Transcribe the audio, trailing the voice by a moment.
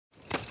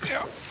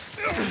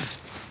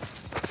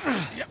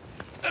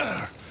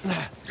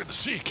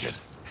See you, kid.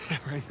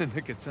 Right in the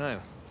nick of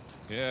time.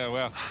 Yeah,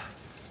 well,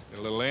 got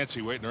a little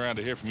antsy waiting around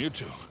to hear from you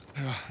two.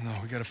 No,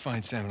 we gotta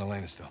find Sam and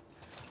Elena still.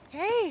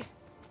 Hey!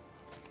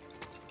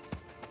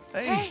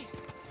 Hey! Hey!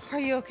 Are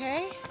you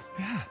okay?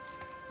 Yeah.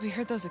 We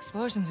heard those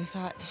explosions, we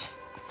thought.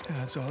 Yeah,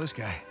 that's all this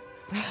guy.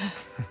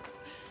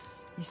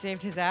 You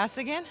saved his ass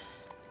again?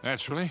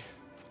 Naturally.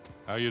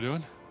 How you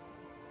doing?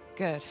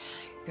 Good.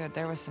 Good.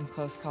 There was some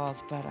close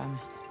calls, but,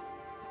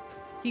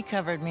 he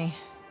covered me.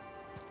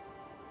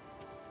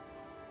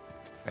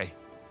 Hey.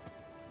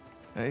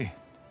 Hey.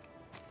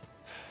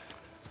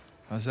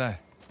 How's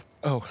that?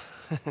 Oh.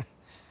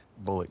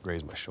 Bullet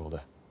grazed my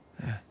shoulder.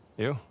 Yeah.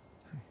 You?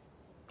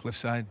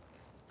 Cliffside.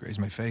 Grazed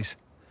my face.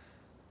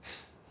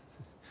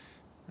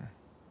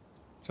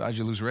 So how'd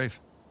you lose Rafe?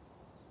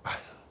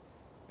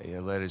 He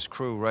led his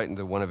crew right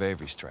into one of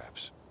Avery's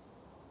traps.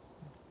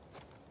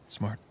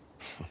 Smart.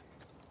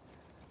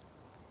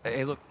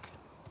 Hey, look.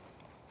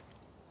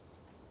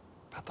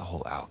 About the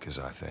whole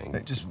Alcazar thing.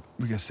 Hey,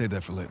 we gotta save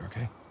that for later,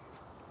 okay?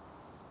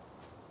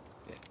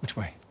 Yeah. Which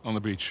way? On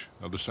the beach,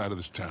 other side of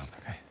this town.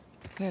 Okay.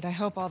 Good. I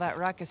hope all that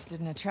ruckus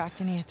didn't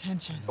attract any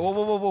attention.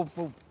 Whoa.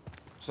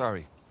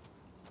 Sorry.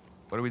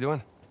 What are we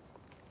doing?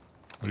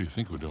 What do you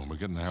think we're doing? We're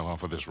getting the hell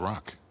off of this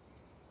rock.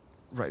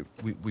 Right,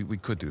 we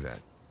could do that.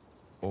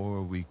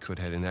 Or we could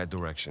head in that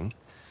direction,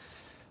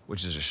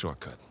 which is a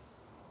shortcut.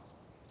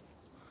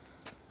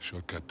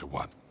 Shortcut to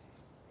what?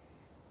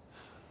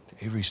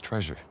 To Avery's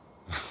treasure.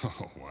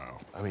 Oh, wow.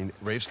 I mean,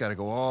 Rafe's got to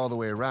go all the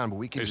way around, but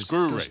we can Hey, just...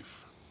 screw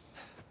Rafe.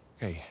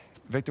 Hey,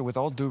 Victor, with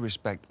all due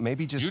respect,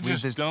 maybe just You leave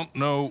just this... don't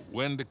know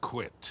when to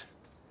quit.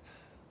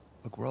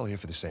 Look, we're all here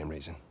for the same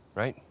reason,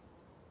 right?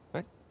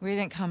 Right? We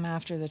didn't come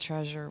after the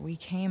treasure. We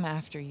came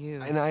after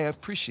you. And I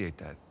appreciate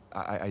that.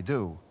 I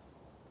do.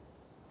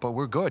 But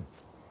we're good.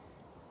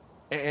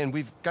 And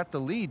we've got the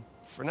lead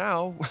for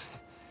now.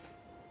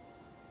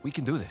 We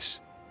can do this.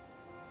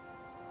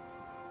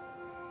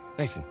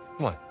 Nathan,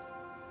 come on.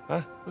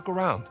 Huh? Look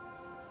around.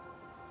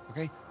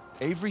 Okay?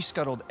 Avery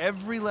scuttled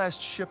every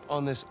last ship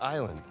on this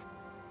island.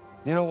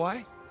 You know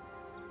why?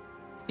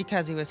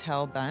 Because he was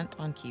hell-bent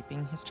on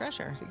keeping his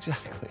treasure.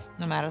 Exactly.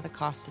 No matter the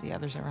cost to the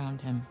others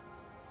around him.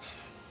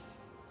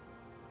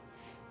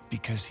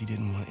 Because he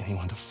didn't want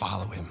anyone to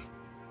follow him.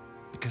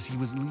 Because he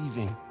was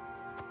leaving.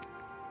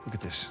 Look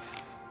at this.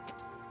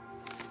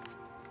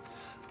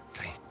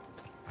 Okay,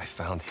 I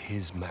found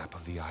his map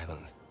of the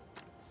island.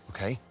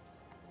 Okay?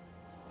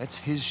 That's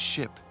his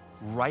ship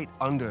right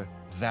under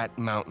that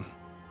mountain.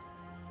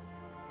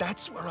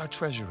 That's where our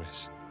treasure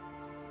is.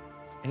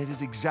 And it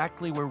is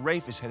exactly where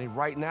Rafe is headed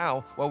right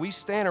now while we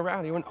stand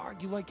around here and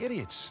argue like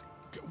idiots.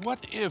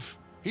 What if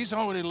he's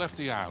already left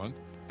the island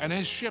and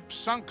his ship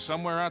sunk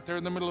somewhere out there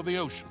in the middle of the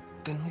ocean?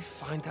 Then we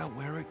find out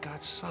where it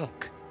got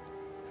sunk.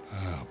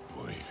 Oh,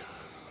 boy.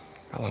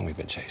 How long we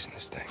been chasing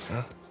this thing,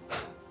 huh?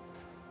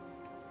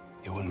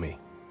 You and me.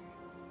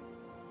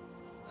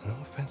 No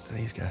offense to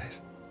these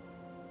guys.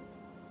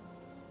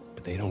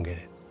 But they don't get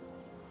it.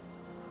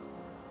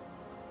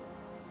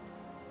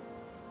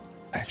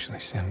 Actually,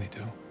 Sam, they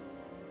do.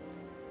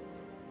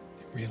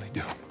 They really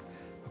do.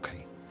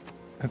 Okay.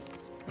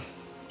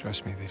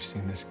 Trust me, they've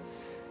seen this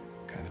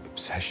kind of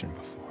obsession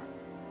before.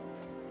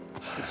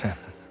 Sam,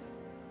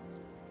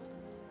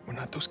 we're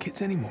not those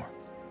kids anymore.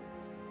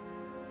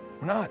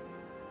 We're not.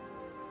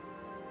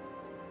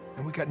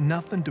 And we got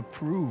nothing to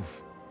prove.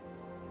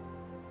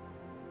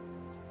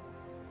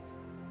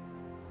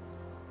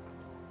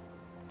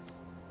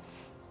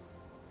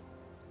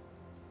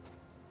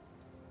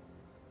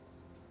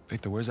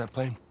 Victor, where's that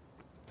plane?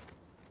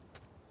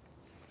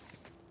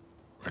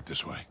 Right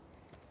this way.